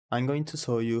I'm going to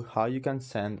show you how you can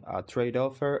send a trade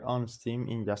offer on Steam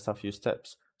in just a few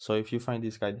steps. So if you find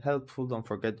this guide helpful, don't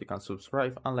forget you can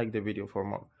subscribe and like the video for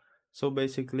more. So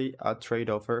basically, a trade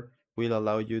offer will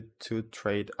allow you to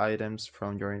trade items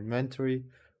from your inventory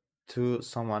to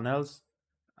someone else,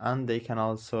 and they can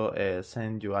also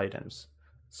send you items.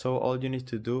 So all you need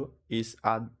to do is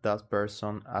add that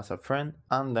person as a friend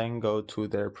and then go to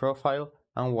their profile,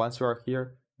 and once you are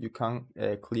here you can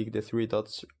click the three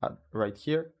dots right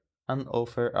here and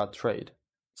offer a trade.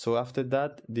 So after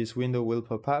that, this window will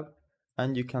pop up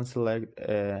and you can select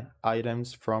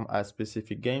items from a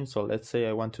specific game. So let's say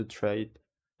I want to trade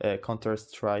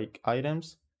Counter-Strike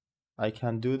items. I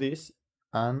can do this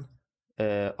and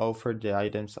offer the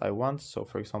items I want. So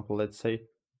for example, let's say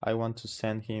I want to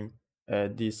send him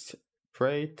this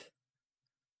crate,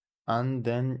 and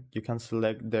then you can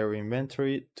select their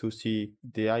inventory to see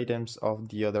the items of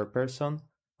the other person.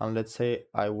 And let's say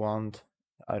I want,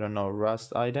 I don't know,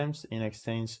 Rust items in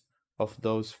exchange of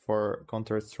those for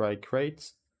Counter-Strike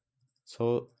crates.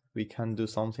 So we can do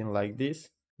something like this.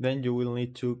 Then you will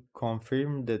need to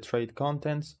confirm the trade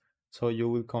contents. So you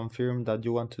will confirm that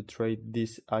you want to trade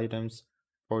these items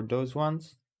for those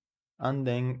ones and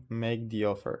then make the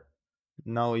offer.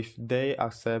 Now, if they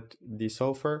accept this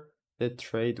offer, the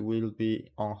trade will be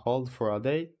on hold for a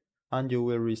day and you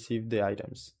will receive the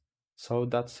items. So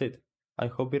that's it. I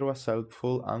hope it was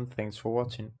helpful and thanks for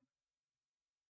watching.